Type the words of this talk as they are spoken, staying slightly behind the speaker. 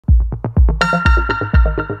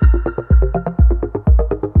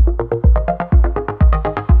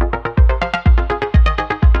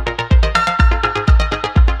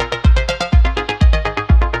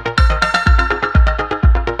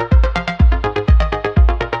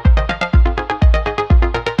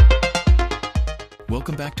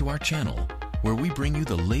Welcome back to our channel, where we bring you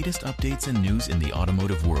the latest updates and news in the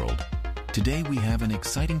automotive world. Today we have an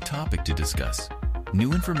exciting topic to discuss.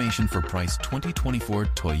 New information for price 2024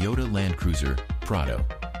 Toyota Land Cruiser Prado.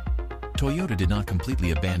 Toyota did not completely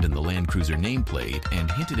abandon the Land Cruiser nameplate and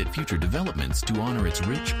hinted at future developments to honor its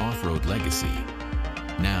rich off-road legacy.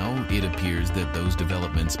 Now, it appears that those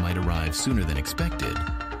developments might arrive sooner than expected,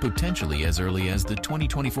 potentially as early as the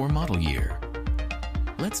 2024 model year.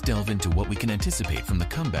 Let's delve into what we can anticipate from the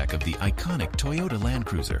comeback of the iconic Toyota Land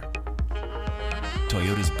Cruiser.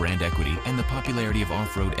 Toyota's brand equity and the popularity of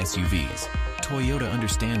off-road SUVs. Toyota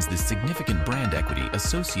understands the significant brand equity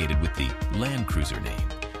associated with the Land Cruiser name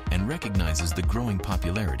and recognizes the growing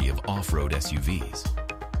popularity of off-road SUVs.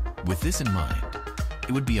 With this in mind,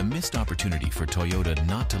 it would be a missed opportunity for Toyota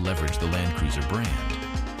not to leverage the Land Cruiser brand,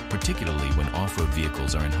 particularly when off-road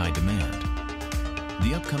vehicles are in high demand.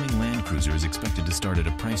 The upcoming Land Cruiser is expected to start at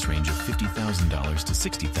a price range of $50,000 to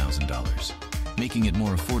 $60,000, making it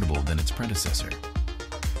more affordable than its predecessor.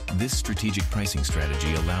 This strategic pricing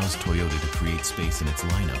strategy allows Toyota to create space in its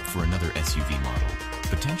lineup for another SUV model,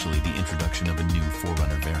 potentially the introduction of a new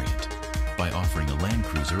 4Runner variant. By offering a Land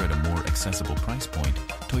Cruiser at a more accessible price point,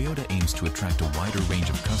 Toyota aims to attract a wider range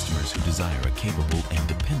of customers who desire a capable and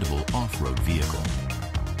dependable off-road vehicle.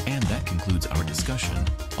 And that concludes our discussion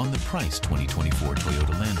on the price 2024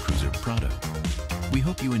 Toyota Land Cruiser Prado. We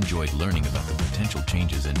hope you enjoyed learning about the potential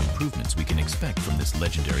changes and improvements we can expect from this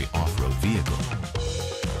legendary off-road vehicle.